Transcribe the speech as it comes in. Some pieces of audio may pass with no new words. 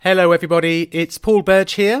Hello everybody, it's Paul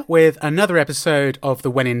Birch here with another episode of the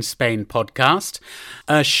When in Spain podcast,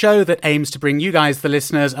 a show that aims to bring you guys, the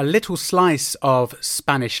listeners, a little slice of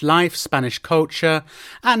Spanish life, Spanish culture,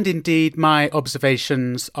 and indeed my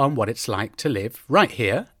observations on what it's like to live right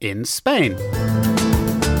here in Spain.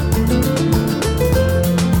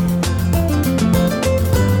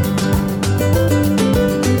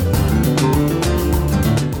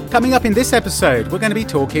 Coming up in this episode, we're going to be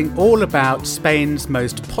talking all about Spain's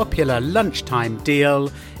most popular lunchtime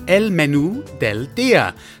deal, El Menú del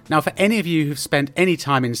Día. Now, for any of you who've spent any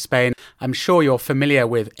time in Spain, I'm sure you're familiar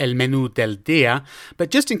with El Menú del Día,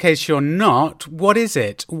 but just in case you're not, what is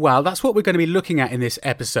it? Well, that's what we're going to be looking at in this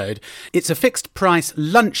episode. It's a fixed price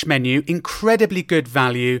lunch menu, incredibly good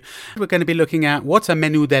value. We're going to be looking at what a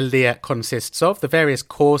Menú del Día consists of, the various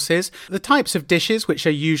courses, the types of dishes which are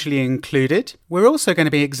usually included. We're also going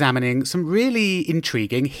to be examining some really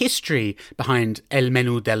intriguing history behind El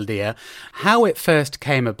Menú del Día, how it first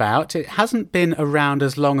came about. It hasn't been around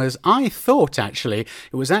as long as I thought, actually.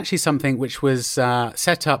 It was actually something which was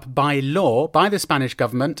set up by law by the Spanish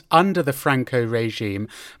government under the Franco regime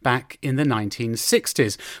back in the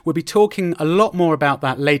 1960s. We'll be talking a lot more about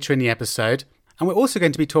that later in the episode. And we're also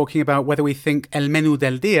going to be talking about whether we think El Menú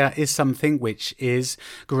del Día is something which is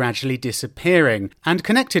gradually disappearing. And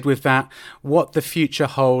connected with that, what the future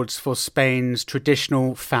holds for Spain's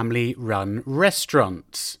traditional family-run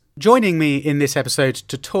restaurants. Joining me in this episode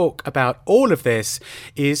to talk about all of this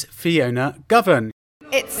is Fiona Govan.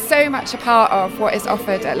 It's so much a part of what is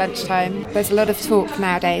offered at lunchtime. There's a lot of talk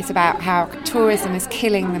nowadays about how tourism is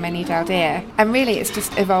killing the Menú del Día, and really it's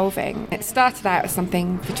just evolving. It started out as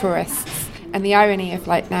something for tourists, and the irony of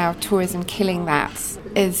now tourism killing that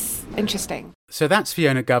is interesting. So that's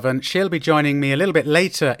Fiona Govan. She'll be joining me a little bit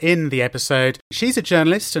later in the episode. She's a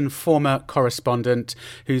journalist and former correspondent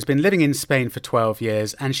who's been living in Spain for 12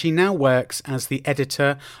 years, and she now works as the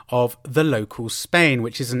editor of The Local Spain,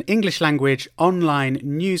 which is an English language online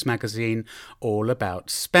news magazine all about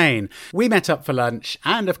Spain. We met up for lunch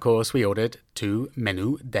and, of course, we ordered 2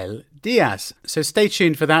 Menú del Días. So stay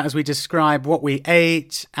tuned for that as we describe what we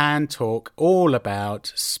ate and talk all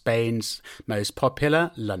about Spain's most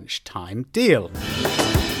popular lunchtime deal.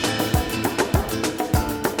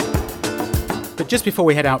 But just before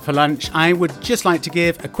we head out for lunch, I would just like to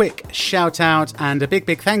give a quick shout out and a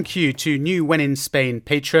big thank you to new When in Spain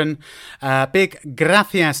patron. Big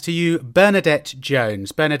gracias to you, Bernadette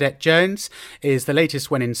Jones. Bernadette Jones is the latest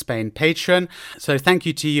When in Spain patron. So thank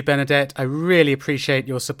you to you, Bernadette. I really appreciate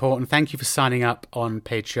your support and thank you for signing up on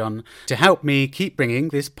Patreon to help me keep bringing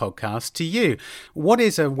this podcast to you. What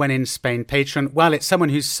is a When in Spain patron? Well, it's someone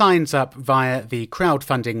who signs up via the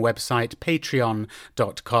crowdfunding website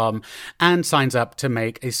patreon.com and signs up to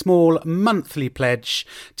make a small monthly pledge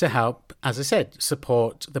to help, as I said,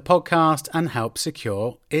 support the podcast and help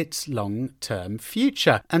secure its long-term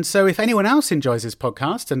future. And so if anyone else enjoys this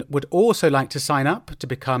podcast and would also like to sign up to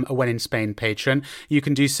become a When in Spain patron, you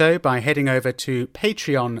can do so by heading over to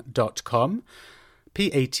patreon.com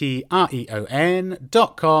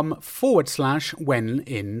patreon.com/when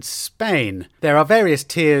in Spain. There are various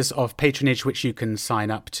tiers of patronage which you can sign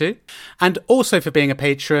up to. And also for being a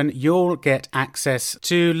patron, you'll get access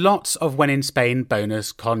to lots of When in Spain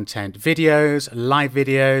bonus content, videos, live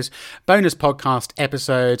videos, bonus podcast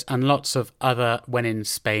episodes, and lots of other When in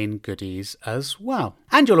Spain goodies as well.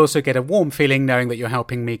 And you'll also get a warm feeling knowing that you're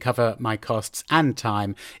helping me cover my costs and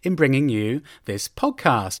time in bringing you this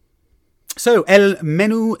podcast. So, El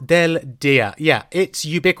Menú del Día. Yeah, it's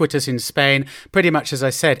ubiquitous in Spain. Pretty much, as I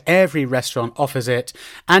said, every restaurant offers it.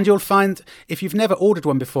 And you'll find, if you've never ordered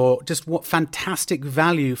one before, just what fantastic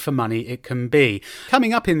value for money it can be.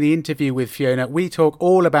 Coming up in the interview with Fiona, we talk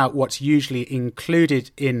all about what's usually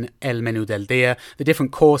included in El Menú del Día, the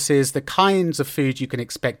different courses, the kinds of food you can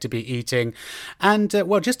expect to be eating. And,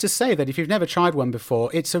 just to say that if you've never tried one before,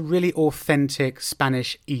 it's a really authentic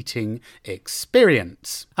Spanish eating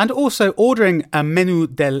experience. And also, ordering a Menú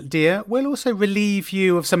del Día will also relieve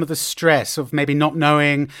you of some of the stress of maybe not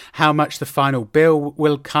knowing how much the final bill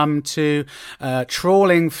will come to,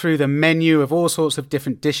 trawling through the menu of all sorts of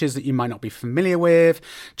different dishes that you might not be familiar with,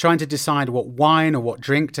 trying to decide what wine or what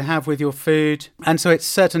drink to have with your food. And so it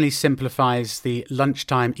certainly simplifies the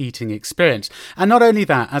lunchtime eating experience. And not only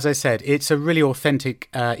that, as I said, it's a really authentic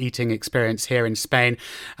eating experience here in Spain,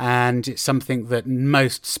 and it's something that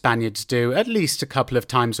most Spaniards do at least a couple of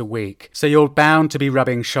times a week. So you're bound to be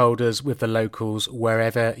rubbing shoulders with the locals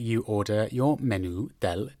wherever you order your Menú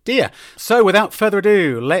del Día. So without further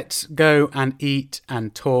ado, let's go and eat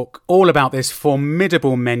and talk all about this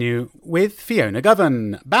formidable menu with Fiona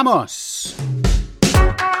Govan. Vamos!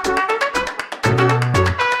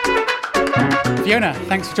 Fiona,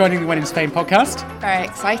 thanks for joining the When in Spain podcast. Very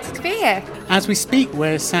excited to be here. As we speak,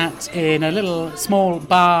 we're sat in a little small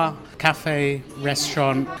bar, cafe,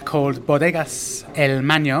 restaurant called Bodegas El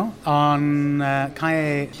Maño on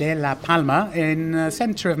Calle de la Palma in the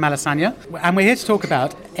centre of Malasaña. And we're here to talk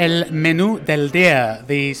about El Menú del Día,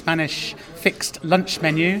 the Spanish fixed lunch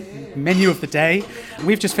menu of the day.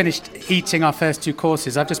 We've just finished eating our first two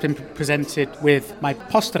courses. I've just been presented with my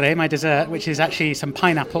postre, my dessert, which is actually some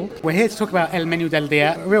pineapple. We're here to talk about El Menú del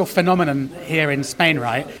Día, a real phenomenon here in Spain,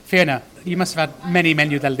 right? Fiona, you must have had many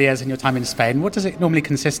Menú del Días in your time in Spain. What does it normally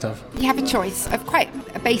consist of? You have a choice, of quite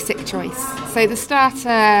a basic choice. So the starter,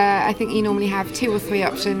 I think you normally have 2 or 3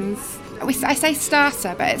 options. I say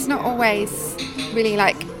starter, but it's not always really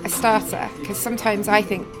like a starter, because sometimes I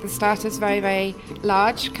think the starter's very, very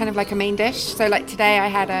large, kind of like a main dish. So like today I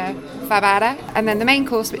had a fabada, and then the main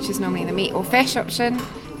course, which is normally the meat or fish option,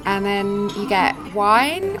 and then you get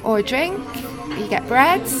wine or a drink, you get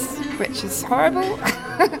breads, which is horrible,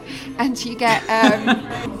 and you get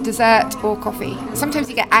dessert or coffee. Sometimes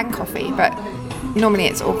you get and coffee, but normally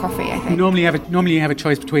it's all coffee, I think. Normally you have a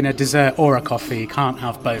choice between a dessert or a coffee. You can't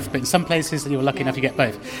have both, but in some places you're lucky enough you get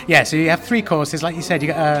both. Yeah, so you have 3 courses. Like you said, you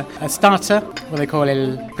get a starter, what they call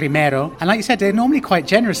el primero. And like you said, they're normally quite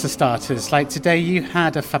generous, the starters. Like today you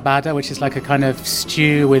had a fabada, which is like a kind of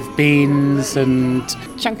stew with beans and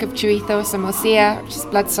chunk of chorizo, some morcilla, which is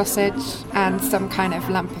blood sausage, and some kind of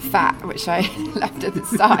lump of fat, which I left at the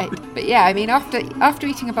side. But yeah, I mean, after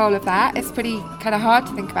eating a bowl of that, it's pretty kind of hard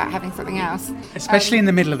to think about having something else. Especially in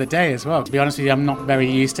the middle of the day as well. To be honest with you, I'm not very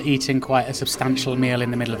used to eating quite a substantial meal in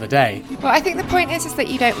the middle of the day. Well, I think the point is that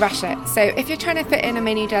you don't rush it. So if you're trying to fit in a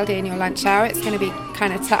Menú del Día in your lunch hour, it's going to be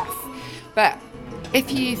kind of tough. But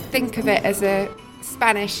if you think of it as a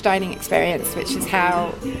Spanish dining experience, which is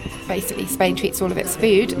how basically Spain treats all of its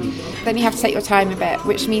food, then you have to take your time a bit,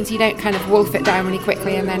 which means you don't kind of wolf it down really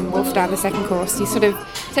quickly and then wolf down the second course. You sort of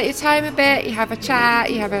take your time a bit, you have a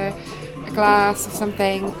chat, you have a glass or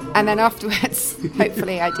something, and then afterwards,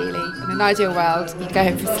 hopefully, ideally, in an ideal world, you go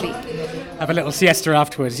home for sleep. Have a little siesta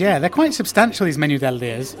afterwards. Yeah, they're quite substantial, these Menú del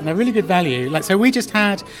Días, and they're really good value. Like, so you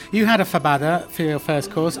had a fabada for your first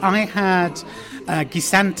course. I had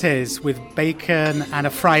guisantes with bacon and a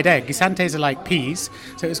fried egg. Guisantes are like peas,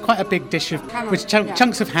 so it was quite a big dish of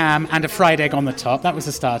chunks of ham and a fried egg on the top. That was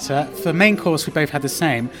the starter. For the main course, we both had the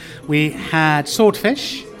same. We had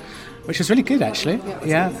swordfish, which was really good, actually.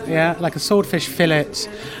 Yeah, like a swordfish fillet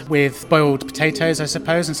with boiled potatoes, I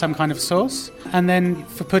suppose, and some kind of sauce. And then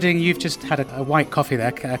for pudding, you've just had a white coffee there,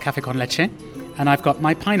 a café con leche, and I've got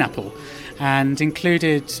my pineapple. And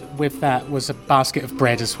included with that was a basket of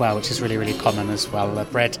bread as well, which is really, really common as well.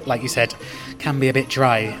 Bread, like you said, can be a bit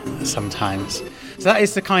dry sometimes. So that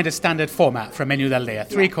is the kind of standard format for a Menú del Día.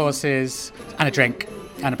 3 courses and a drink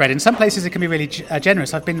and a bread. In some places it can be really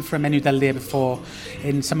generous. I've been for a Menú del Día before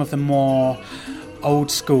in some of the more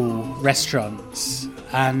old school restaurants,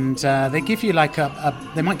 and they give you like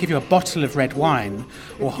they might give you a bottle of red wine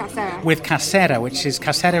with casera, which is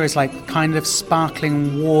casera is like kind of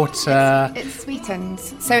sparkling water. It's sweetened,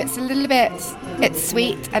 so it's a little bit, it's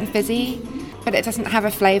sweet and fizzy, but it doesn't have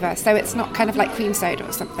a flavour, so it's not kind of like cream soda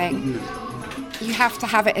or something. You have to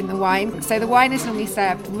have it in the wine. So the wine is normally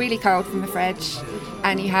served really cold from the fridge,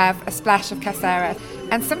 and you have a splash of casera.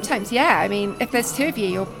 And sometimes, I mean, if there's 2 of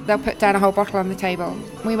you, they'll put down a whole bottle on the table.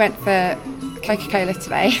 We went for Coca-Cola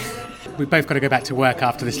today. We've both got to go back to work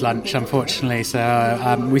after this lunch, unfortunately,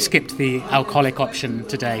 so we skipped the alcoholic option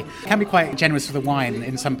today. It can be quite generous for the wine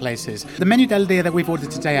in some places. The Menú del Día that we've ordered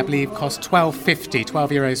today, I believe, cost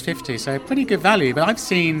 €12.50, so pretty good value. But I've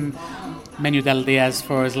seen Menú del Días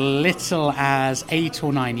for as little as €8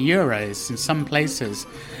 or €9 in some places,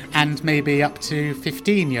 and maybe up to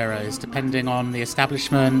 €15, depending on the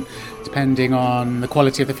establishment, depending on the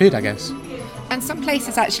quality of the food, I guess. And some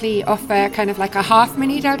places actually offer kind of like a half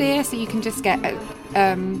Menú del Día, so you can just get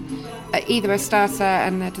either a starter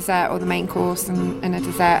and a dessert, or the main course and a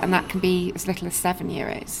dessert, and that can be as little as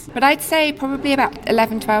 €7. But I'd say probably about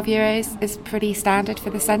 €11-12 is pretty standard for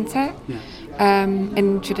the centre.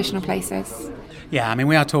 In traditional places. Yeah, I mean,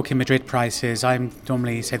 we are talking Madrid prices. I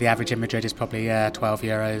normally say the average in Madrid is probably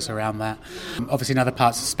 €12, around that. Obviously, in other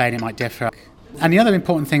parts of Spain, it might differ. And the other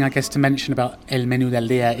important thing, I guess, to mention about El Menú del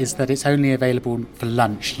Día is that it's only available for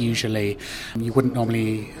lunch, usually. You wouldn't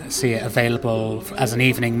normally see it available as an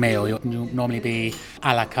evening meal. You'll normally be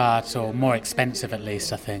a la carte, or more expensive at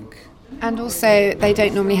least, I think. And also, they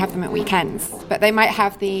don't normally have them at weekends, but they might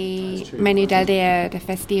have the Menú del Día de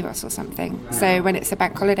Festivos or something. So when it's a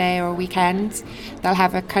bank holiday or a weekend, they'll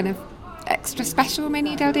have a kind of extra special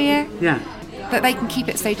Menú del Día. Yeah. that they can keep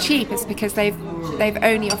it so cheap is because they've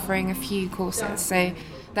only offering a few courses, so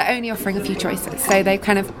they're only offering a few choices. So they've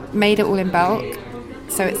kind of made it all in bulk,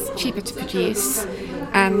 so it's cheaper to produce,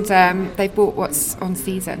 and they've bought what's on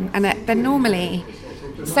season. And they're normally,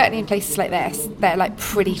 certainly in places like this, they're like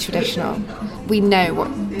pretty traditional. We know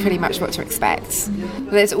pretty much what to expect.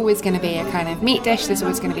 There's always going to be a kind of meat dish, there's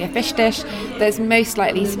always going to be a fish dish, there's most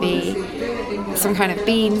likely to be some kind of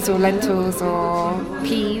beans or lentils or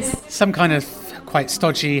peas. Some kind of quite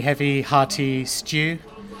stodgy, heavy, hearty stew.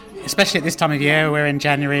 Especially at this time of year, we're in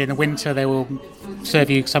January, in the winter they will serve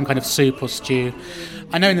you some kind of soup or stew.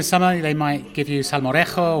 I know in the summer they might give you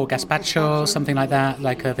salmorejo or gazpacho, something like that,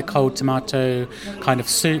 like the cold tomato kind of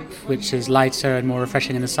soup, which is lighter and more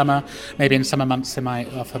refreshing in the summer. Maybe in summer months they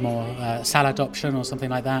might offer more salad option or something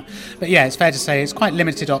like that. But yeah, it's fair to say it's quite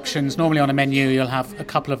limited options. Normally on a menu you'll have a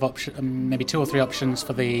couple of options, maybe 2 or 3 options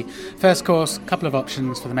for the first course, a couple of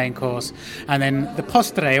options for the main course, and then the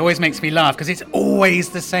postre always makes me laugh because it's always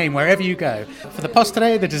the same wherever you go. For the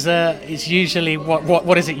postre, the dessert is usually,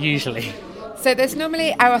 what is it usually? So there's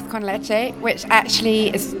normally arroz con leche, which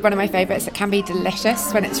actually is one of my favourites. It can be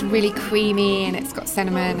delicious when it's really creamy and it's got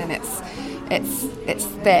cinnamon and it's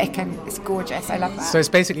thick and it's gorgeous. I love that. So it's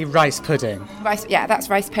basically rice pudding. That's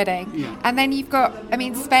rice pudding. Yeah. And then you've got,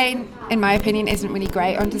 Spain, in my opinion, isn't really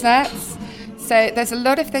great on desserts. So there's a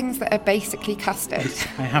lot of things that are basically custard.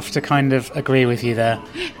 I have to kind of agree with you there.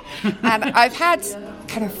 And I've had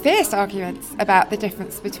kind of fierce arguments about the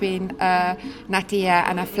difference between a natilla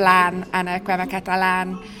and a flan and a crema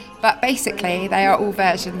catalan, but basically they are all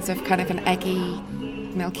versions of kind of an eggy,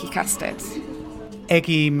 milky custard.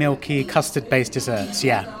 Eggy, milky, custard-based desserts,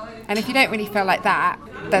 yeah. And if you don't really feel like that,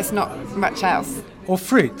 there's not much else. Or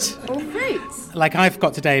fruit. Like I've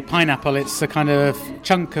got today, pineapple. It's a kind of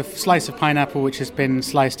slice of pineapple which has been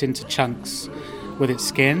sliced into chunks with its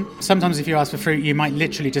skin. Sometimes if you ask for fruit, you might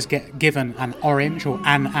literally just get given an orange or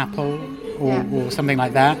an apple or something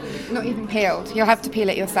like that. Not even peeled. You'll have to peel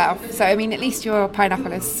it yourself. So, at least your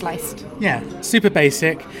pineapple is sliced. Yeah, super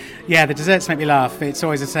basic. Yeah, the desserts make me laugh. It's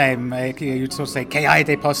always the same. You'd sort of say, ¿Qué hay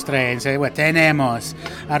de postre? And say, well, tenemos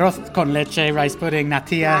arroz con leche, rice pudding,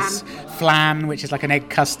 natillas, flan, which is like an egg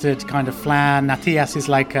custard kind of flan. Natillas is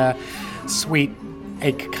like a sweet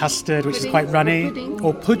egg custard, which is quite runny.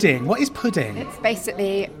 Or pudding. What is pudding? It's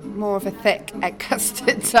basically more of a thick egg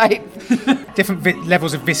custard type. Different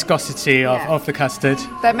levels of viscosity of the custard.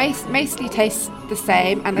 They mostly taste the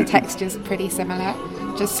same and the texture's pretty similar,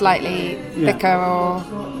 just slightly thicker or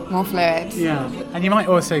more fluid. Yeah, and you might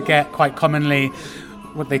also get quite commonly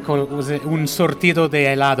what they call, was it un surtido de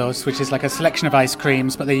helados, which is like a selection of ice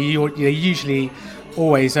creams, but they usually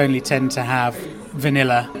always only tend to have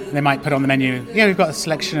vanilla. They might put on the menu, we've got a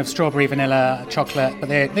selection of strawberry, vanilla, chocolate, but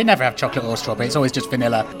they never have chocolate or strawberry. It's always just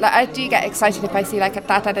vanilla. Like, I do get excited if I see like a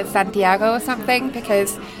Tata de Santiago or something,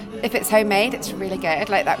 because if it's homemade, it's really good,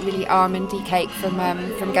 like that really almondy cake from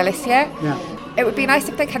Galicia. Yeah. It would be nice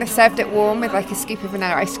if they kind of served it warm with like a scoop of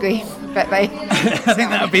vanilla ice cream, but they... I think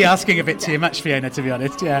that would be asking a bit too much, Fiona, to be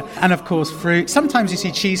honest, yeah. And of course, fruit. Sometimes you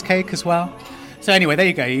see cheesecake as well. So anyway, there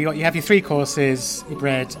you go. You have your 3 courses, your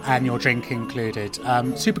bread and your drink included.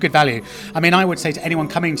 Super good value. I would say to anyone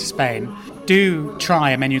coming to Spain, do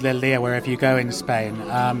try a Menú del Día wherever you go in Spain,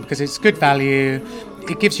 because it's good value.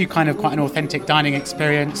 It gives you kind of quite an authentic dining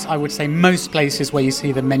experience. I would say most places where you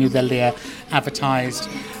see the Menú del Día advertised,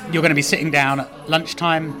 you're going to be sitting down at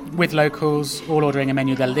lunchtime with locals, all ordering a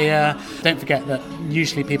Menú del Día. Don't forget that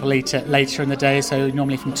usually people eat it later in the day, so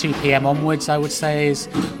normally from 2 p.m. onwards, I would say, is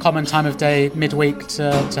common time of day, midweek,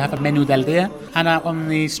 to have a Menú del Día. And out on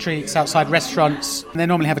the streets, outside restaurants, they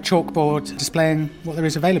normally have a chalkboard displaying what there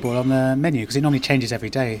is available on the menu, because it normally changes every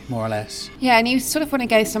day, more or less. Yeah, and you sort of want to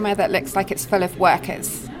go somewhere that looks like it's full of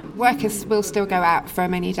workers. Workers will still go out for a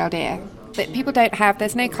Menú del Día. That people don't have,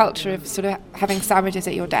 there's no culture of sort of having sandwiches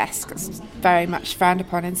at your desk. It's very much frowned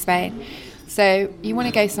upon in Spain. So you want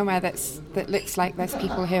to go somewhere that looks like there's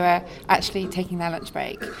people who are actually taking their lunch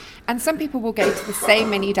break. And some people will go to the same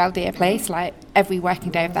Menú del Día place like every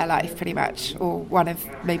working day of their life pretty much, or one of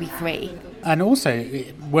maybe 3. And also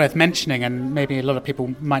worth mentioning, and maybe a lot of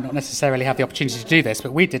people might not necessarily have the opportunity to do this,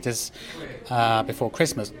 but we did this before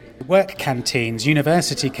Christmas. Work canteens,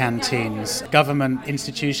 university canteens, government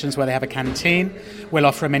institutions where they have a canteen will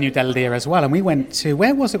offer a Menú del Día as well. And we went to,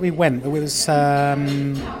 where was it we went? It was...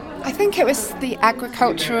 I think it was the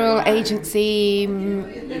agricultural agency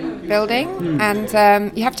building,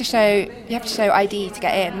 and you have to show ID to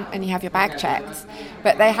get in, and you have your bag checked.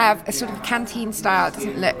 But they have a sort of canteen style. It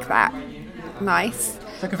doesn't look that nice,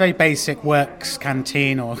 It's like a very basic works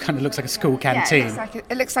canteen, or kind of looks like a school canteen. Yeah,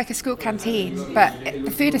 it looks like a school canteen, but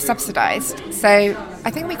the food is subsidised. So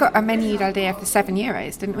I think we got a menu del dia for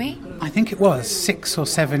 €7, didn't we? I think it was €6 or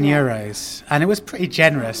 €7, and it was pretty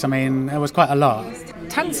generous. I mean, it was quite a lot.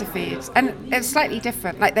 Tons of food, and it was slightly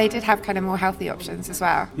different. Like, they did have kind of more healthy options as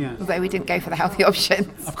well, although we didn't go for the healthy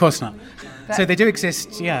options. Of course not. So they do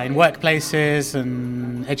exist, in workplaces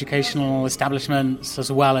and educational establishments,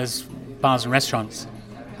 as well as bars and restaurants.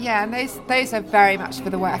 Yeah, and those are very much for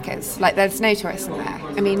the workers. Like, there's no tourists in there.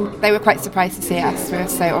 I mean, they were quite surprised to see us. We were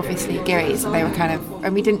so obviously Guiris, and they were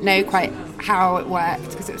and we didn't know quite how it worked,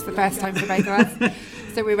 because it was the first time for both of us.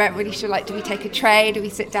 So we weren't really sure, like, do we take a tray, do we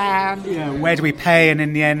sit down? Yeah, where do we pay? And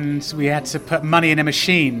in the end, we had to put money in a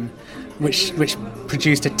machine, which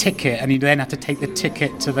produced a ticket, and you then had to take the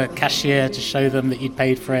ticket to the cashier to show them that you'd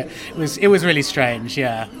paid for it. It was really strange,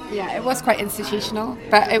 yeah. Yeah, it was quite institutional,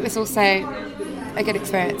 but it was also a good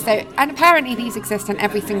experience. So, and apparently these exist in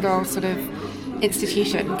every single sort of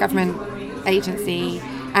institution, government agency,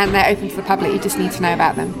 and they're open to the public. You just need to know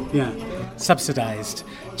about them. Yeah. Subsidised.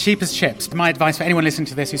 Cheap as chips. My advice for anyone listening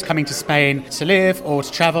to this who's coming to Spain to live or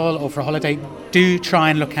to travel or for a holiday, do try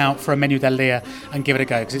and look out for a Menú del Día and give it a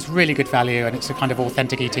go, because it's really good value and it's a kind of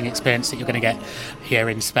authentic eating experience that you're going to get here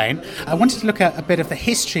in Spain. I wanted to look at a bit of the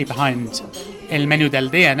history behind El Menú del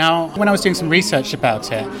Día. Now, when I was doing some research about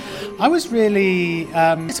it, I was really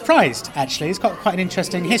surprised, actually. It's got quite an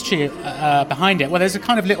interesting history behind it. Well, there's a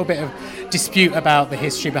kind of little bit of dispute about the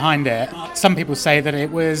history behind it. Some people say that the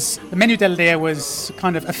Menú del Día was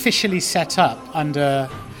kind of officially set up under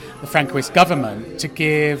the Francoist government to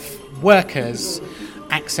give workers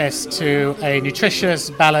access to a nutritious,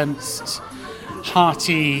 balanced,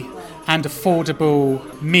 hearty and affordable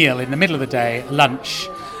meal in the middle of the day, lunch.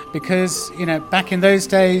 Because, back in those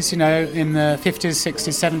days, in the 50s, 60s,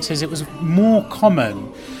 70s, it was more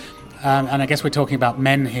common, and I guess we're talking about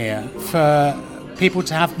men here, for people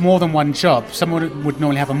to have more than one job. Someone would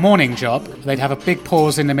normally have a morning job, they'd have a big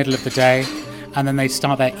pause in the middle of the day, and then they'd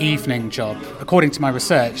start their evening job. According to my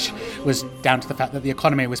research, was down to the fact that the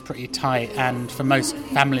economy was pretty tight, and for most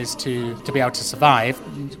families to be able to survive,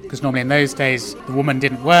 because normally in those days the woman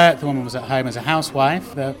didn't work, the woman was at home as a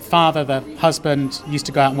housewife, the father, the husband, used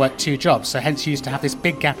to go out and work 2 jobs, so hence you used to have this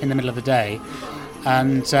big gap in the middle of the day.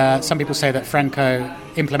 And some people say that Franco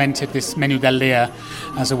implemented this Menú del Día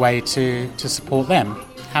as a way to support them.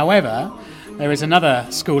 However, there is another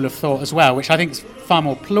school of thought as well, which I think is far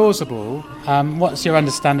more plausible. What's your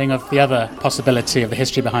understanding of the other possibility of the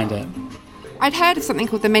history behind it? I'd heard of something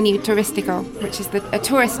called the Menú Turístico, which is a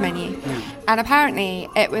tourist menu. And apparently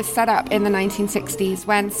it was set up in the 1960s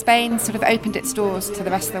when Spain sort of opened its doors to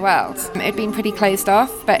the rest of the world. It had been pretty closed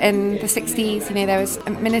off, but in the 60s, there was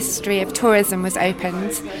a Ministry of Tourism was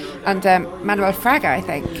opened under Manuel Fraga, I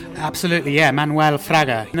think. Absolutely, yeah, Manuel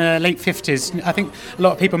Fraga. In the late 50s, I think a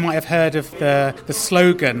lot of people might have heard of the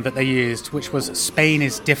slogan that they used, which was "Spain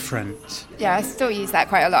is different." Yeah, I still use that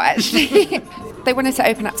quite a lot, actually. They wanted to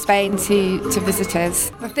open up Spain to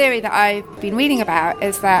visitors. The theory that I've been reading about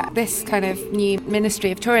is that this kind of new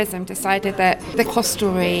Ministry of Tourism decided that the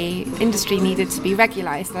hostelry industry needed to be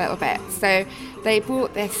regularised a little bit. So they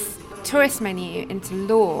brought this tourist menu into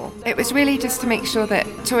law. It was really just to make sure that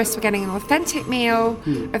tourists were getting an authentic meal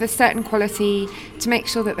of a certain quality, to make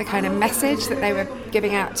sure that the kind of message that they were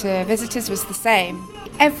giving out to visitors was the same.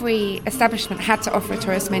 Every establishment had to offer a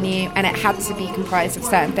tourist menu, and it had to be comprised of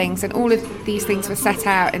certain things, and all of these things were set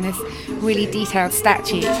out in this really detailed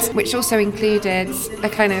statute, which also included a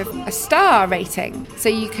kind of a star rating. So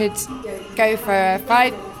you could go for a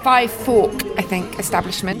five fork, I think,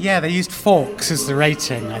 establishment. Yeah, they used forks as the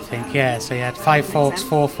rating, I think. Yeah, so you had 5 forks,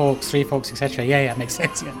 4 forks, 3 forks, etc. Yeah, makes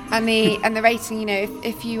sense. Yeah. And the rating,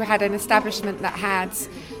 if you had an establishment that had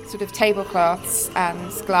sort of tablecloths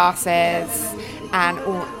and glasses and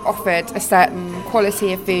offered a certain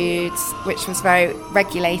quality of foods which was very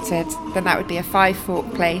regulated, then that would be a 5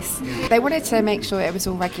 fork place. They wanted to make sure it was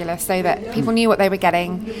all regular so that people knew what they were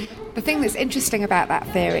getting. The thing that's interesting about that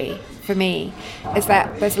theory for me is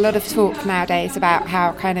that there's a lot of talk nowadays about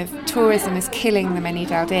how kind of tourism is killing the Menú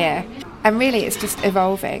del Día. And really it's just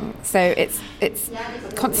evolving. So it's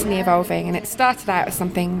constantly evolving, and it started out as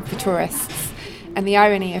something for tourists. And the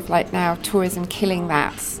irony of now tourism killing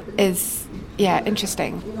that is,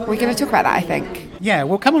 interesting. We're going to talk about that, I think. Yeah,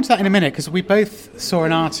 we'll come on to that in a minute because we both saw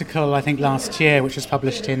an article, I think, last year, which was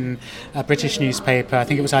published in a British newspaper. I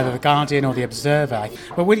think it was either The Guardian or The Observer.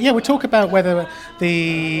 But we'll talk about whether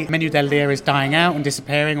the Menú del Día is dying out and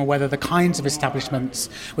disappearing, or whether the kinds of establishments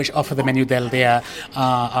which offer the Menú del Día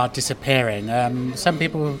are disappearing. Some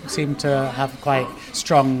people seem to have quite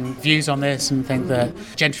strong views on this and think that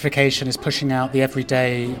gentrification is pushing out the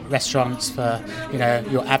everyday restaurants for,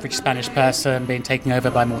 your average Spanish person, being taken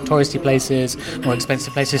over by more touristy places, more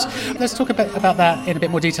expensive places. Let's talk about that in a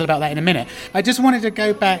bit more detail about that in a minute. I just wanted to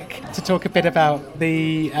go back to talk a bit about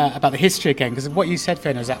the history again, because what you said,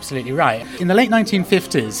 Fiona, is absolutely right. In the late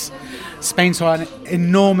 1950s, Spain saw an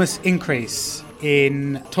enormous increase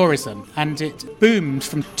in tourism, and it boomed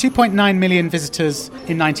from 2.9 million visitors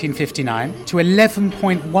in 1959 to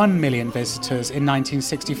 11.1 million visitors in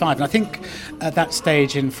 1965. And I think at that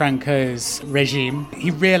stage in Franco's regime,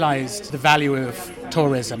 he realised the value of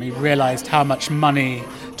tourism. He realised how much money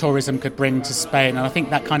tourism could bring to Spain, and I think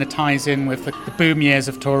that kind of ties in with the boom years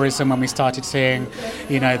of tourism when we started seeing,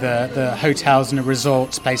 the hotels and the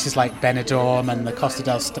resorts, places like Benidorm and the Costa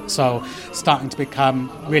del Sol starting to become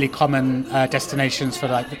really common destinations for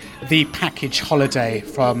like the package holiday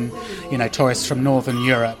from, tourists from Northern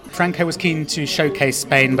Europe. Franco was keen to showcase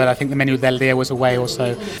Spain, but I think the Menú del Día was a way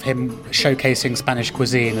also of him showcasing Spanish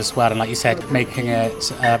cuisine as well, and like you said, making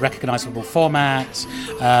it a recognisable format,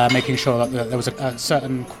 making sure that there was a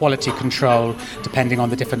certain quality control depending on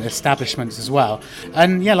the different establishments as well.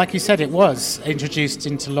 And yeah, like you said, it was introduced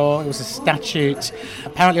into law. It was a statute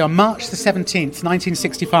apparently on March the 17th,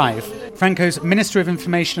 1965. Franco's Minister of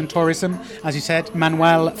Information and Tourism, as you said,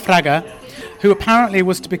 Manuel Fraga, who apparently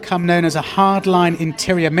was to become known as a hardline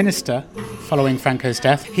interior minister following Franco's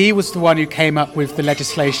death. He was the one who came up with the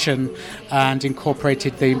legislation and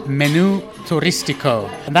incorporated the Menú Turístico,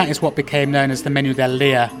 and that is what became known as the Menú del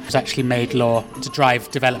Día. It was actually made law to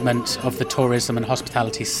drive development of the tourism and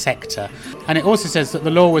hospitality sector. And it also says that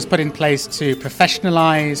the law was put in place to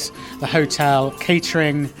professionalise the hotel,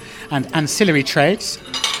 catering and ancillary trades.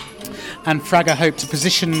 And Fraga hoped to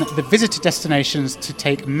position the visitor destinations to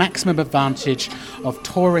take maximum advantage of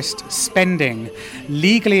tourist spending,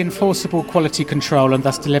 legally enforceable quality control, and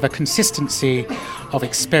thus deliver consistency of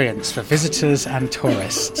experience for visitors and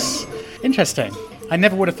tourists. Interesting. I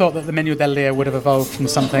never would have thought that the Menú del Día would have evolved from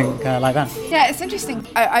something like that. Yeah, it's interesting.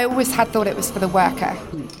 I always had thought it was for the worker.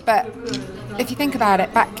 But if you think about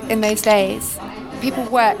it, back in those days, people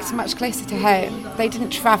worked much closer to home. They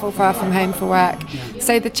didn't travel far from home for work. Yeah.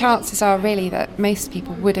 So the chances are really that most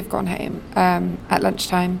people would have gone home at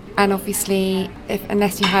lunchtime. And obviously,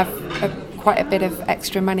 unless you have quite a bit of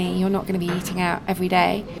extra money, you're not going to be eating out every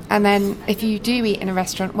day. And then if you do eat in a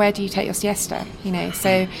restaurant, where do you take your siesta?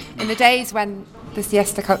 So in the days when the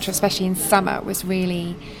siesta culture, especially in summer, was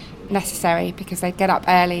really necessary, because they'd get up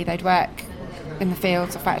early, they'd work in the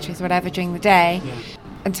fields or factories or whatever during the day,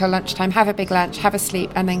 until lunchtime, have a big lunch, have a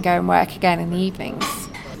sleep, and then go and work again in the evenings.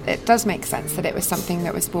 It does make sense that it was something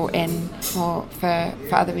that was brought in more for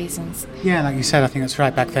other reasons. Yeah, like you said, I think that's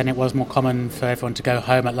right. Back then it was more common for everyone to go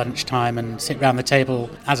home at lunchtime and sit around the table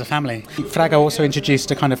as a family. Fraga also introduced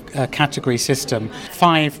a kind of category system,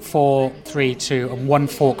 5, 4, 3, 2 and 1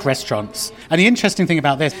 fork restaurants. And the interesting thing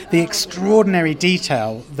about this, the extraordinary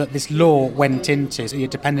detail that this law went into, so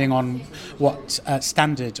depending on what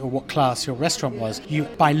standard or what class your restaurant was, you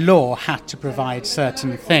by law had to provide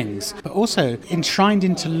certain things. But also enshrined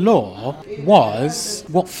into law was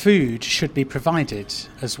what food should be provided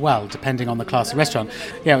as well, depending on the class of restaurant.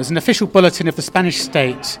 Yeah, it was an official bulletin of the Spanish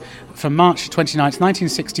state from March 29th,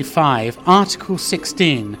 1965, Article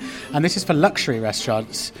 16, and this is for luxury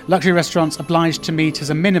restaurants. Luxury restaurants obliged to meet as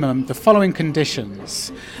a minimum the following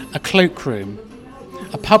conditions: a cloakroom,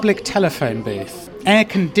 a public telephone booth, air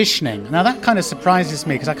conditioning. Now that kind of surprises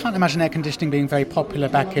me, because I can't imagine air conditioning being very popular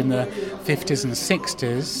back in the 50s and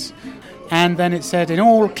 60s. And then it said, in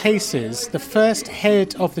all cases, the first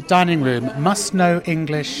head of the dining room must know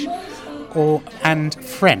English and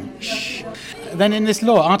French. Then in this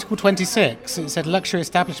law, Article 26, it said luxury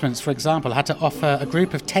establishments, for example, had to offer a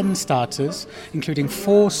group of 10 starters, including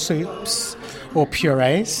 4 soups or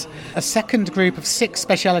purees, a second group of 6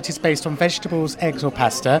 specialities based on vegetables, eggs or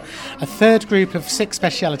pasta, a third group of 6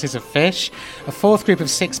 specialities of fish, a fourth group of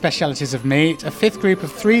 6 specialities of meat, a fifth group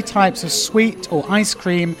of 3 types of sweet or ice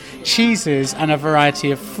cream, cheeses and a variety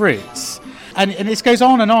of fruits. And this goes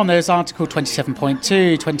on and on. There's Article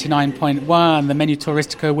 27.2, 29.1. The menu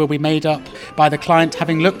turístico will be made up by the client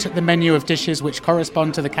having looked at the menu of dishes which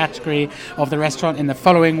correspond to the category of the restaurant in the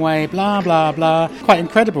following way, blah, blah, blah. Quite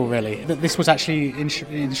incredible, really, that this was actually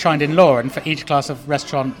enshrined in law. And for each class of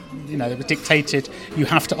restaurant, it was dictated you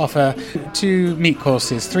have to offer 2 meat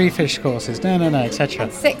courses, 3 fish courses,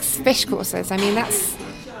 etc. 6 fish courses. I mean, that's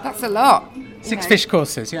a lot. 6 fish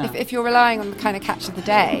courses, yeah. If you're relying on the kind of catch of the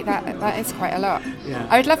day, that is quite a lot. Yeah.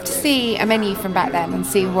 I would love to see a menu from back then and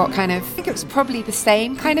see what kind of... I think it was probably the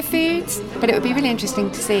same kind of foods, but it would be really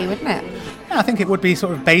interesting to see, wouldn't it? Yeah, I think it would be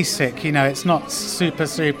sort of basic, it's not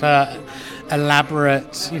super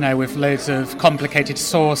elaborate, with loads of complicated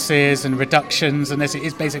sauces and reductions, and this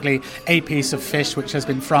is basically a piece of fish which has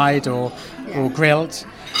been fried or grilled.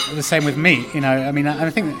 The same with meat,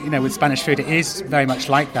 I think, with Spanish food it is very much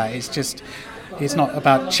like that. It's not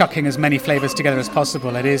about chucking as many flavours together as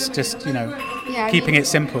possible. It is just, keeping it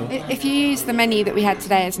simple. If you use the menu that we had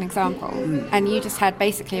today as an example, and you just had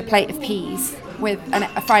basically a plate of peas with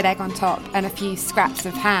a fried egg on top and a few scraps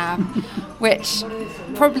of ham, which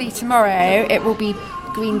probably tomorrow it will be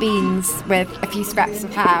green beans with a few scraps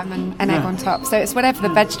of ham and an egg on top. So it's whatever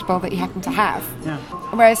the vegetable that you happen to have. Yeah.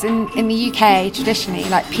 Whereas in the UK, traditionally,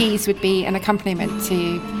 like peas would be an accompaniment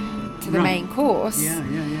to the main course. Yeah.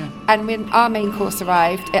 And when our main course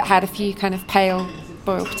arrived, it had a few kind of pale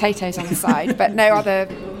boiled potatoes on the side, but no other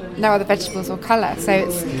vegetables or colour. So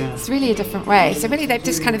it's really a different way. So really they've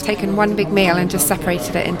just kind of taken one big meal and just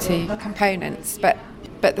separated it into components.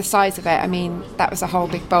 But the size of it, I mean, that was a whole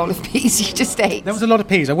big bowl of peas you just ate. There was a lot of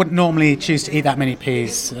peas. I wouldn't normally choose to eat that many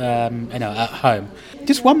peas, at home.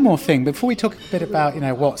 Just one more thing, before we talk a bit about,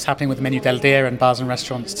 what's happening with the Menú del Día and bars and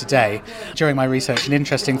restaurants today. During my research, an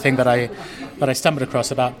interesting thing that I stumbled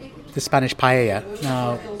across about the Spanish paella.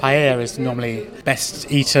 Now, paella is normally best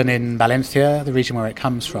eaten in Valencia, the region where it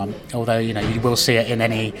comes from, although, you will see it in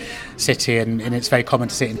any city, and it's very common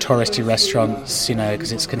to see it in touristy restaurants,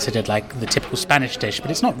 because it's considered like the typical Spanish dish, but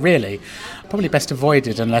it's not really. Probably best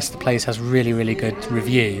avoided unless the place has really, really good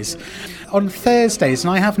reviews. On Thursdays,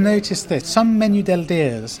 and I have noticed that some Menú del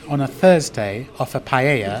Días on a Thursday offer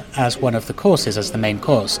paella as one of the courses, as the main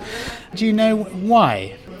course. Do you know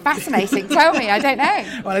why? Fascinating. Tell me, I don't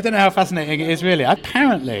know. Well, I don't know how fascinating it is, really.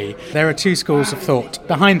 Apparently, there are 2 schools of thought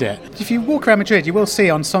behind it. If you walk around Madrid, you will see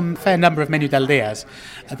on some fair number of Menú del Días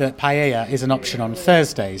that paella is an option on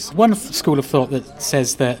Thursdays. One school of thought that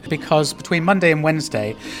says that because between Monday and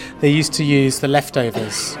Wednesday, they used to use the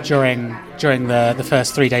leftovers during the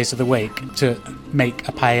first 3 days of the week to make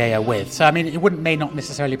a paella with. So, I mean, it may not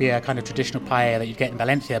necessarily be a kind of traditional paella that you get in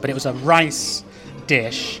Valencia, but it was a rice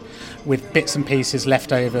dish with bits and pieces,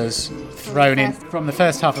 leftovers, thrown in from the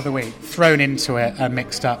first half of the week, thrown into it and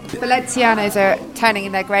mixed up. Valencianos are turning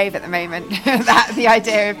in their grave at the moment. The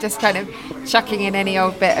idea of just kind of chucking in any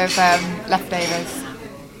old bit of leftovers.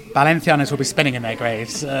 Valencianos will be spinning in their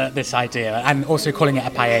graves, this idea, and also calling it a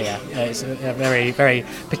paella. It's very, very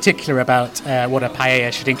particular about what a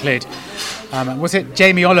paella should include. Was it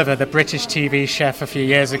Jamie Oliver, the British TV chef a few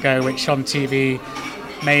years ago, which on TV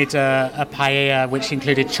made a paella which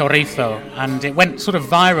included chorizo, and it went sort of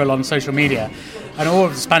viral on social media, and all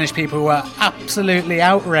of the Spanish people were absolutely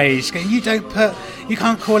outraged. You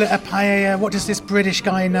can't call it a paella. What does this British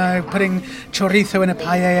guy know? Putting chorizo in a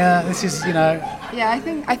paella. This is, Yeah, I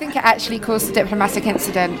think it actually caused a diplomatic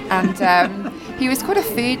incident, and he was called a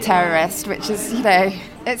food terrorist, which is,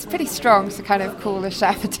 it's pretty strong to kind of call a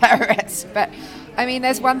chef a terrorist. But I mean,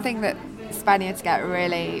 there's one thing that Spaniards get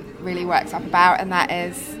really, really worked up about, and that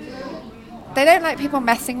is they don't like people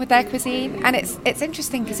messing with their cuisine. And it's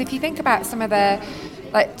interesting because if you think about some of the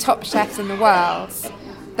top chefs in the world,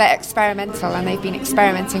 they're experimental, and they've been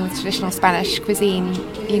experimenting with traditional Spanish cuisine.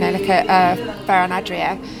 Look at Ferran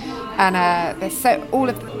Adrià,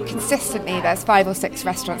 and consistently there's 5 or 6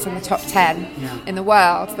 restaurants in the top 10 in the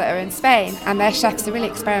world that are in Spain, and their chefs are really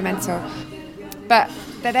experimental, but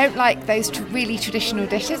they don't like those really traditional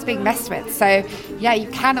dishes being messed with. So, you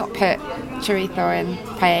cannot put chorizo in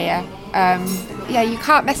paella. You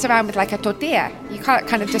can't mess around with like a tortilla. You can't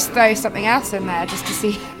kind of just throw something else in there just to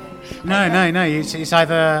see. No. It's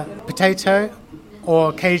either potato, or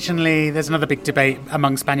occasionally there's another big debate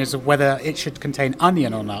among Spaniards of whether it should contain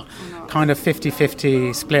onion or not. Kind of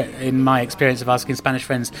 50-50 split in my experience of asking Spanish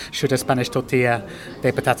friends, should a Spanish tortilla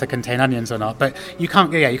de patata contain onions or not? But you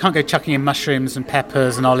can't go chucking in mushrooms and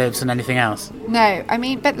peppers and olives and anything else. No, I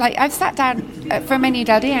mean, but I've sat down for a Menú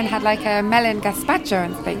del Día and had a melon gazpacho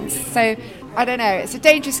and things. So I don't know, it's a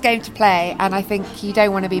dangerous game to play, and I think you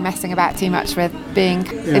don't want to be messing about too much with being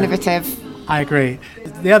innovative I agree.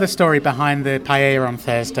 The other story behind the paella on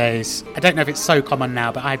Thursdays, I don't know if it's so common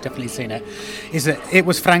now, but I've definitely seen it, is that it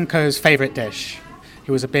was Franco's favourite dish.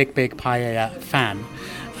 He was a big paella fan.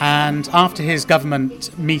 And after his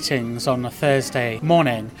government meetings on a Thursday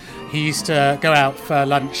morning, he used to go out for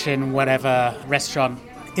lunch in whatever restaurant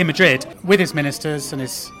in Madrid with his ministers and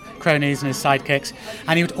his cronies and his sidekicks,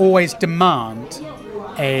 and he would always demand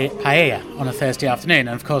a paella on a Thursday afternoon. And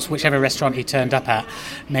of course, whichever restaurant he turned up at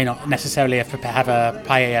may not necessarily have a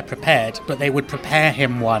paella prepared, but they would prepare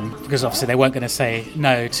him one, because obviously they weren't going to say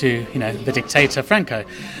no to, the dictator Franco.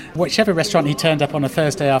 Whichever restaurant he turned up on a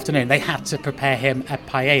Thursday afternoon, they had to prepare him a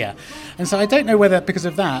paella. And so I don't know whether, because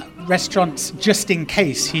of that, restaurants, just in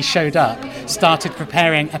case he showed up, started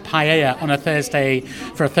preparing a paella on a Thursday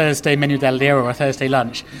for a Thursday menu del dia or a Thursday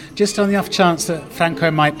lunch, just on the off chance that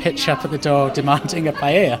Franco might pitch up at the door demanding a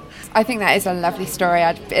paella. I think that is a lovely story.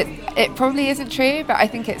 It probably isn't true, but I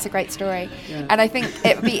think it's a great story. Yeah. And I think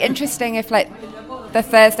it would be interesting if, the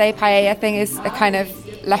Thursday paella thing is a kind of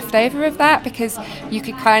leftover of that, because you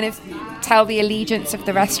could kind of tell the allegiance of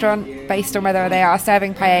the restaurant based on whether they are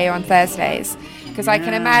serving paella on Thursdays. Because I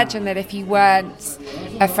can imagine that if you weren't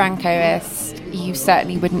a Francoist, you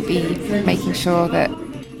certainly wouldn't be making sure that,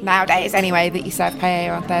 nowadays anyway, that you serve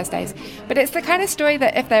paella on Thursdays. But it's the kind of story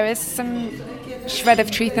that if there is some shred of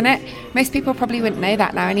truth in it, most people probably wouldn't know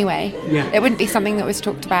that now anyway. Yeah. It wouldn't be something that was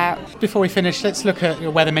talked about. Before we finish, let's look at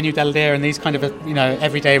where the menu del dia and these kind of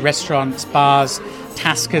everyday restaurants, bars,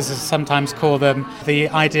 tascas as sometimes call them, the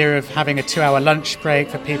idea of having a 2-hour lunch break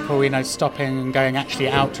for people stopping and going actually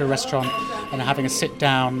out to a restaurant and having a sit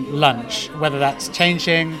down lunch, whether that's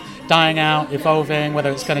changing, dying out, evolving, whether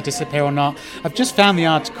it's going to disappear or not. I've just found the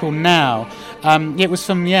article now. It was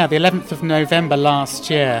from the 11th of November last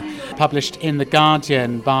year, published in The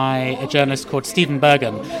Guardian by a journalist called Stephen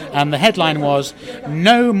Bergen. And the headline was,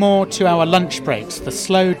 "No more 2-hour lunch breaks, the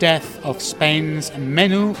slow death of Spain's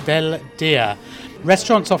menu del dia."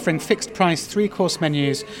 Restaurants offering fixed-price 3-course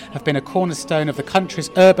menus have been a cornerstone of the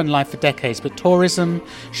country's urban life for decades, but tourism,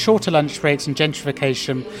 shorter lunch breaks and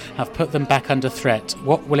gentrification have put them back under threat.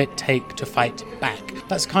 What will it take to fight back?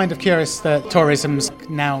 That's kind of curious that tourism's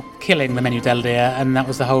now killing the Menu del Dia, and that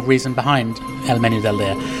was the whole reason behind El Menu del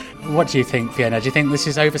Dia. What do you think, Fiona? Do you think this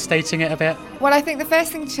is overstating it a bit? Well, I think the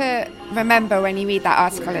first thing to remember when you read that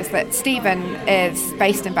article is that Stephen is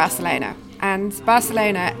based in Barcelona, and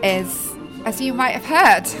Barcelona is, as you might have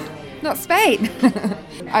heard, not Spain.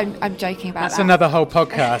 I'm joking about that. That's another whole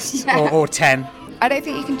podcast, yeah. or 10. I don't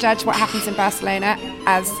think you can judge what happens in Barcelona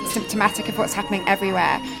as symptomatic of what's happening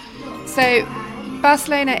everywhere. So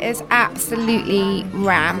Barcelona is absolutely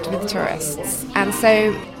rammed with tourists, and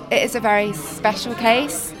so it is a very special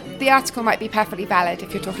case. The article might be perfectly valid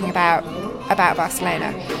if you're talking about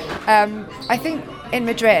Barcelona. I think in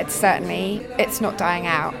Madrid, certainly, it's not dying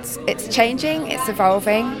out. It's changing, it's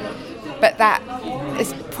evolving, but that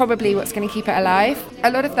is probably what's going to keep it alive.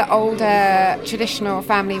 A lot of the older, traditional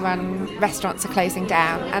family-run restaurants are closing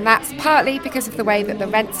down, and that's partly because of the way that the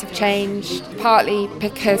rents have changed, partly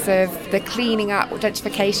because of the cleaning up or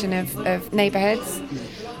gentrification of neighbourhoods,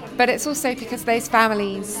 but it's also because those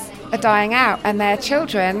families are dying out and their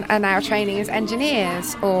children are now training as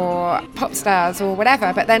engineers or pop stars or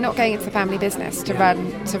whatever, but they're not going into the family business to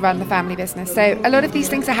run the family business. So a lot of these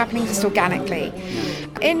things are happening just organically.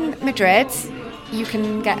 In Madrid, you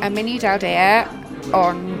can get a menu del dia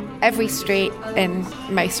on every street in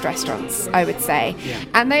most restaurants, I would say. Yeah.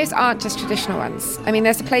 And those aren't just traditional ones. I mean,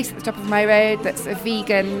 there's a place at the top of my road that's a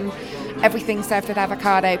vegan, everything served with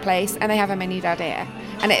avocado place, and they have a menu del dia.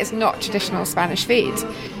 And it is not traditional Spanish food.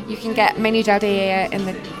 You can get menu del dia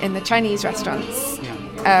in the Chinese restaurants,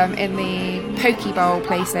 in the poke bowl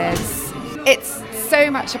places. It's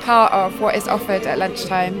so much a part of what is offered at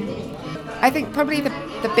lunchtime. I think probably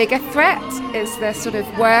the bigger threat is the sort of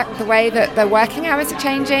the way that the working hours are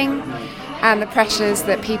changing and the pressures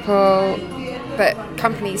that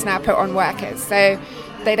companies now put on workers. So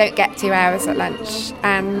they don't get 2 hours at lunch.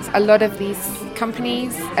 And a lot of these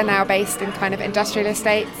companies are now based in kind of industrial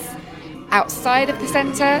estates outside of the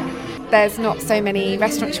centre. There's not so many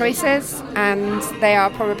restaurant choices, and they are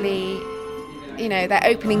probably, they're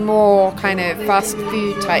opening more kind of fast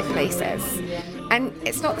food type places. And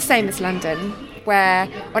it's not the same as London, where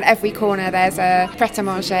on every corner there's a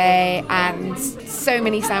pret-a-manger and so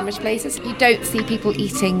many sandwich places. You don't see people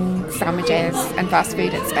eating sandwiches and fast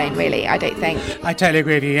food in Spain, really, I don't think. I totally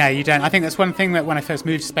agree with you, yeah, you don't. I think that's one thing that when I first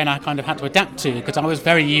moved to Spain I kind of had to adapt to, because I was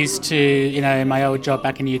very used to, in my old job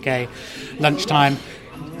back in the UK, lunchtime,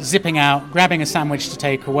 zipping out, grabbing a sandwich to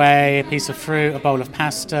take away, a piece of fruit, a bowl of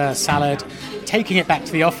pasta, a salad, taking it back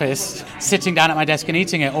to the office, sitting down at my desk and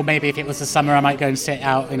eating it. Or maybe if it was the summer, I might go and sit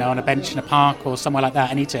out, on a bench in a park or somewhere like that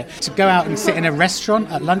and eat it. To go out and sit in a restaurant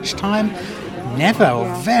at lunchtime, never, or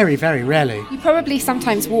very, very rarely. You probably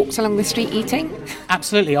sometimes walked along the street eating.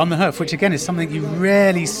 Absolutely, on the hoof, which again is something you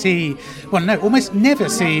rarely see. Well, no, almost never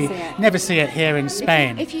see it here in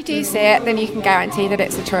Spain. If you do see it, then you can guarantee that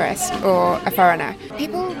it's a tourist or a foreigner.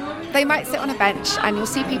 People, they might sit on a bench, and you'll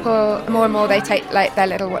see people more and more. They take like their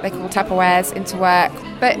little what they call Tupperwares into work,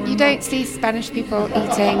 but you don't see Spanish people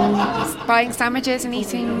buying sandwiches and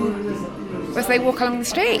eating as they walk along the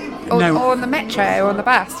street, or on the metro, or on the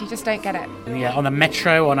bus. You just don't get it. Yeah, on the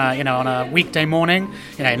metro on a weekday morning,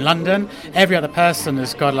 in London, every other person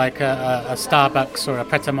has got like a Starbucks or a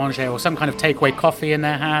Pret-a-Manger or some kind of takeaway coffee in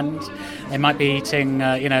their hand. They might be eating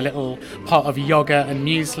a little pot of yogurt and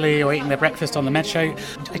muesli, or eating their breakfast on the metro.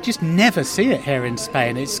 I just never see it here in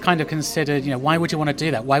Spain. It's kind of considered, why would you want to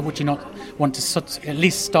do that? Why would you not want to at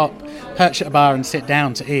least stop, perch at a bar and sit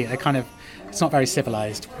down to eat? It's not very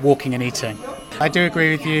civilized, walking and eating. I do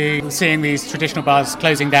agree with you, seeing these traditional bars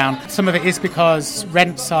closing down. Some of it is because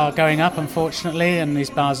rents are going up, unfortunately, and these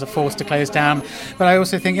bars are forced to close down. But I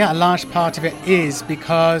also think, a large part of it is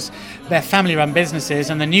because they're family-run businesses,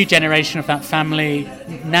 and the new generation of that family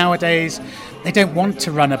nowadays, they don't want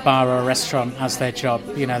to run a bar or a restaurant as their job.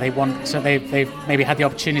 They've maybe had the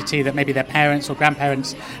opportunity that maybe their parents or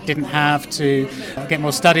grandparents didn't have to get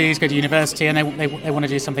more studies, go to university, and they want to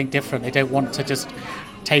do something different. They don't want to just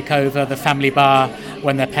take over the family bar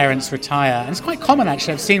when their parents retire. And it's quite common,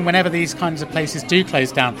 actually. I've seen whenever these kinds of places do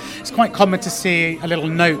close down, it's quite common to see a little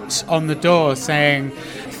note on the door saying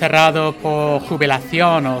cerrado por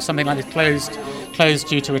jubilación, or something like this, closed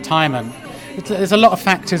due to retirement. There's a lot of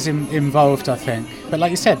factors involved, I think. But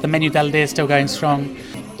like you said, the Menú del Día is still going strong.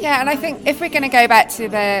 Yeah, and I think if we're going to go back to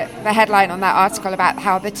the headline on that article about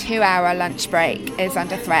how the 2-hour lunch break is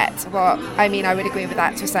under threat, I would agree with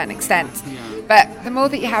that to a certain extent. Yeah. But the more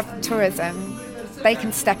that you have tourism, they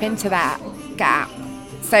can step into that gap.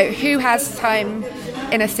 So who has time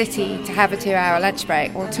in a city to have a 2-hour lunch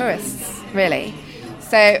break? Well, tourists, really.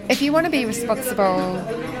 So if you want to be responsible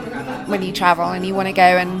when you travel and you want to go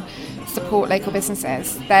and support local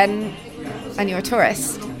businesses, and you're a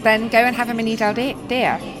tourist, then go and have a Menú del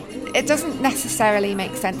Día. It doesn't necessarily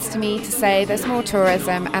make sense to me to say there's more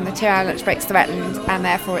tourism and the 2-hour lunch break's threatened and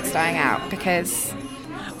therefore it's dying out, because...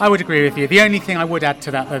 I would agree with you. The only thing I would add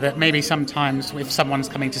to that, though, that maybe sometimes if someone's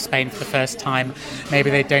coming to Spain for the first time, maybe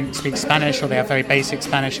they don't speak Spanish or they have very basic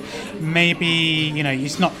Spanish, maybe,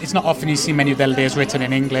 it's not often you see Menú del Día written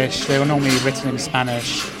in English. They were normally written in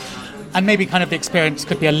Spanish. And maybe kind of the experience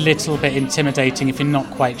could be a little bit intimidating if you're not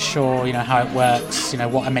quite sure, how it works,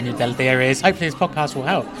 what a Menú del Día is. Hopefully this podcast will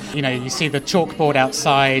help. You see the chalkboard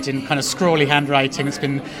outside in kind of scrawly handwriting. It's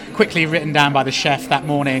been quickly written down by the chef that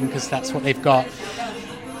morning because that's what they've got.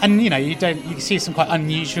 And, you see some quite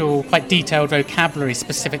unusual, quite detailed vocabulary,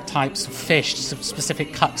 specific types of fish,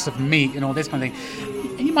 specific cuts of meat and all this kind of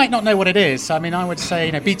thing. And you might not know what it is. So, I would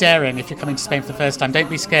say, be daring if you're coming to Spain for the first time. Don't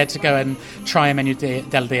be scared to go and try a Menú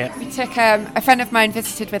del Día. We took a friend of mine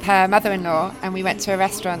visited with her mother-in-law, and we went to a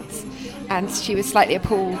restaurant, and she was slightly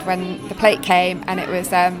appalled when the plate came, and it was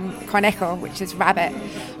conejo, which is rabbit,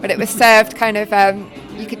 but it was served kind of,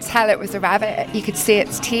 you could tell it was a rabbit. You could see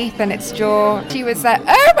its teeth and its jaw. She was like,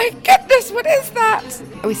 oh my goodness, what is that?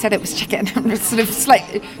 We said it was chicken, and sort of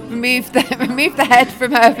slightly removed the head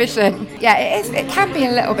from her vision. Yeah, it can be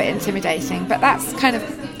a little bit intimidating, but that's kind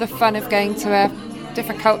of the fun of going to a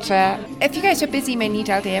different culture. If you go to a busy Menú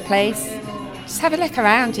del Día place, just have a look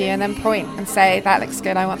around you and then point and say, that looks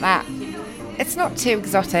good, I want that. It's not too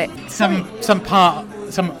exotic.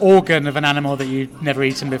 Some organ of an animal that you've never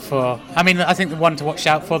eaten before. I think the one to watch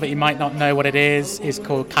out for that you might not know what it is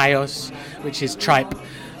called callos, which is tripe,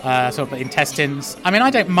 sort of intestines.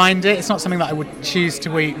 I don't mind it. It's not something that I would choose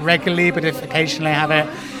to eat regularly, but if occasionally I have it,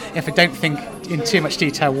 if I don't think in too much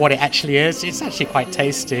detail what it actually is, it's actually quite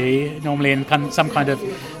tasty, normally in some kind of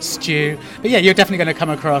stew. But yeah, you're definitely going to come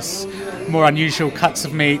across more unusual cuts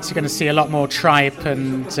of meat. You're going to see a lot more tripe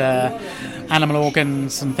and animal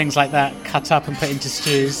organs and things like that cut up and put into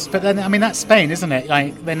stews. But then, that's Spain, isn't it?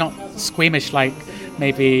 Like, they're not squeamish like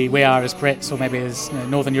maybe we are as Brits, or maybe as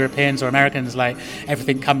Northern Europeans or Americans. Like,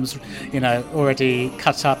 everything comes, already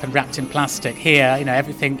cut up and wrapped in plastic. Here,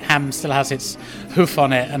 everything, ham still has its hoof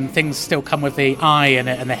on it, and things still come with the eye in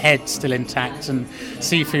it and the head still intact. And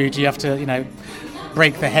seafood, you have to,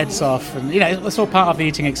 break the heads off, and it's all part of the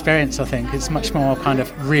eating experience. I think it's much more kind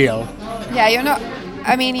of real. Yeah, you're not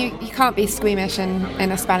I mean, you can't be squeamish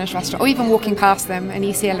in a Spanish restaurant, or even walking past them and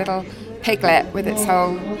you see a little piglet with its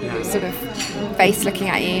whole sort of face looking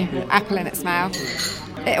at you, apple in its mouth.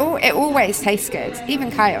 It always tastes good,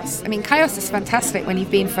 even chaos. I mean, chaos is fantastic when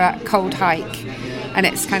you've been for a cold hike and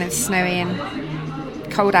it's kind of snowy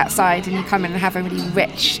and cold outside, and you come in and have a really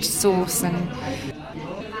rich sauce and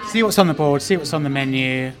see what's on the board, see what's on the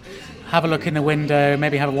menu, have a look in the window,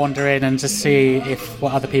 maybe have a wander in and just see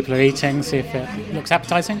what other people are eating, see if it looks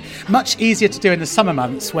appetizing. Much easier to do in the summer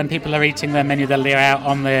months when people are eating their menu, they're out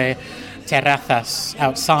on the terrazas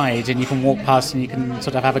outside and you can walk past and you can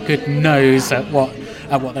sort of have a good nose at what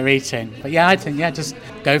they're eating. But yeah, I think, just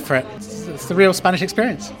go for it. It's the real Spanish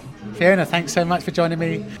experience. Fiona, thanks so much for joining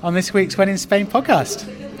me on this week's When in Spain podcast.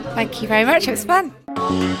 Thank you very much, it was fun.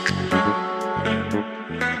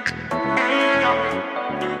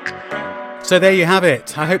 So there you have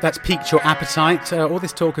it. I hope that's piqued your appetite. All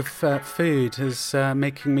this talk of food is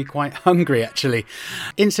making me quite hungry, actually.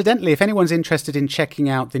 Incidentally, if anyone's interested in checking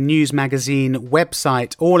out the news magazine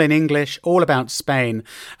website, all in English, all about Spain,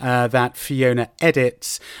 that Fiona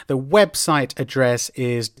edits, the website address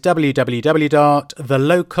is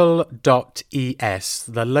www.thelocal.es.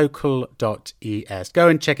 Thelocal.es. Go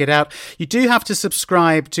and check it out. You do have to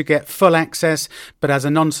subscribe to get full access, but as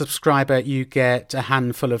a non-subscriber, you get a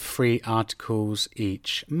handful of free articles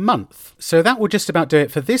each month. So that will just about do it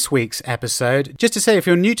for this week's episode. Just to say, if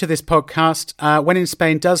you're new to this podcast, When in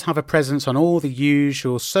Spain does have a presence on all the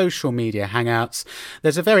usual social media hangouts.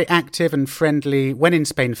 There's a very active and friendly When in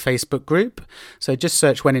Spain Facebook group. So just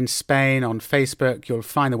search When in Spain on Facebook. You'll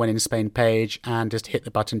find the When in Spain page and just hit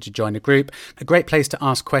the button to join the group. A great place to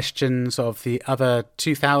ask questions of the other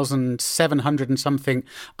 2,700 and something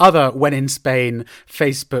other When in Spain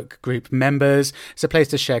Facebook group members. It's a place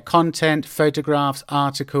to share content, photographs,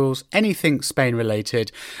 articles, anything Spain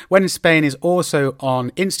related. When in Spain is also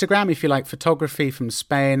on Instagram if you like photography from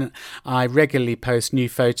Spain. I regularly post new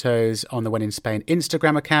photos on the When in Spain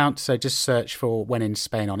Instagram account, so just search for When in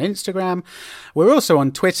Spain on Instagram. We're also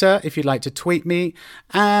on Twitter if you'd like to tweet me,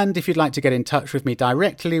 and if you'd like to get in touch with me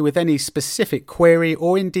directly with any specific query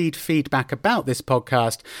or indeed feedback about this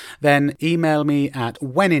podcast, then email me at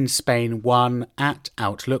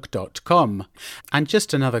wheninspain1@outlook.com. And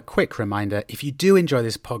just another quick reminder, if you do enjoy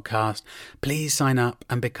this podcast, please sign up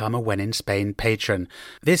and become a When in Spain patron.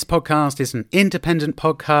 This podcast is an independent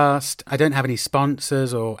podcast. I don't have any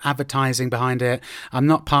sponsors or advertising behind it. I'm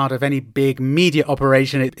not part of any big media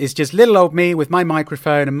operation. It's just little old me with my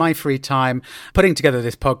microphone and my free time putting together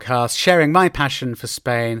this podcast, sharing my passion for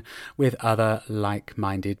Spain with other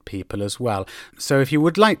like-minded people as well. So if you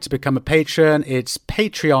would like to become a patron, it's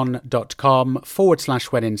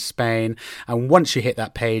patreon.com/When in Spain. And once you hit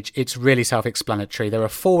that page, it's really self-explanatory. There are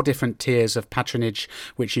 4 different tiers of patronage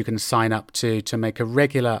which you can sign up to make a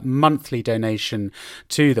regular monthly donation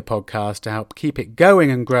to the podcast to help keep it going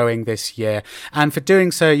and growing this year. And for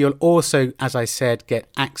doing so, you'll also, as I said, get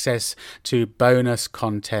access to bonus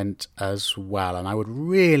content as well. And I would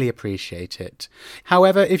really appreciate it.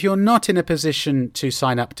 However, if you're not in a position to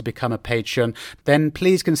sign up to become a patron, then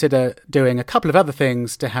please consider doing a couple of other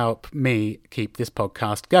things to help me keep this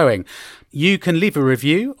podcast going. You can leave a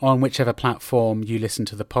review on whichever platform you listen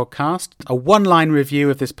to the podcast. A one-line review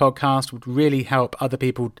of this podcast would really help other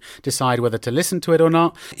people decide whether to listen to it or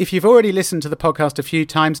not. If you've already listened to the podcast a few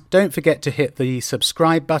times, don't forget to hit the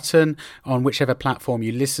subscribe button on whichever platform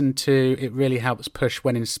you listen to. It really helps push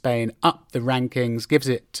When in Spain up the rankings, gives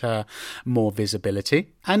it more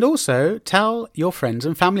visibility. And also tell your friends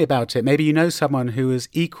and family about it. Maybe you know someone who is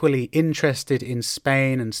equally interested in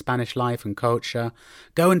Spain and Spanish life and culture.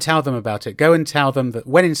 Go and tell them about it. Go and tell them that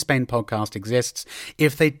When in Spain podcast exists.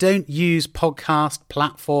 If they don't use podcast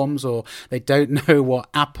platforms or they don't know what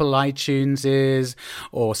Apple iTunes is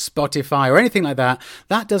or Spotify or anything like that,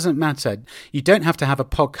 that doesn't matter. You don't have to have a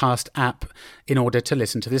podcast app in order to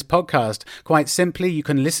listen to this podcast. Quite simply, you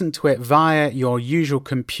can listen to it via your usual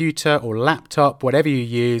computer or laptop, whatever you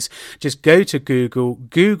use. Just go to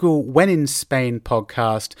Google When in Spain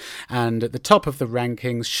podcast, and at the top of the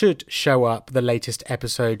rankings should show up the latest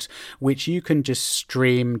episodes, which you can just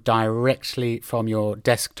stream directly from your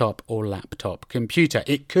desktop or laptop computer.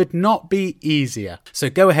 It could not be easier. So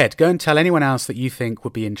go ahead, go and tell anyone else that you think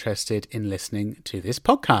would be interested in listening to this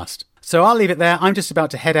podcast. So I'll leave it there. I'm just about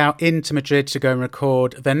to head out into Madrid to go and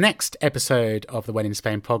record the next episode of the When in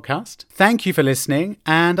Spain podcast. Thank you for listening,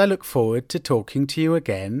 and I look forward to talking to you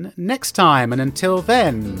again next time. And until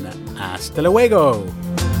then, hasta luego.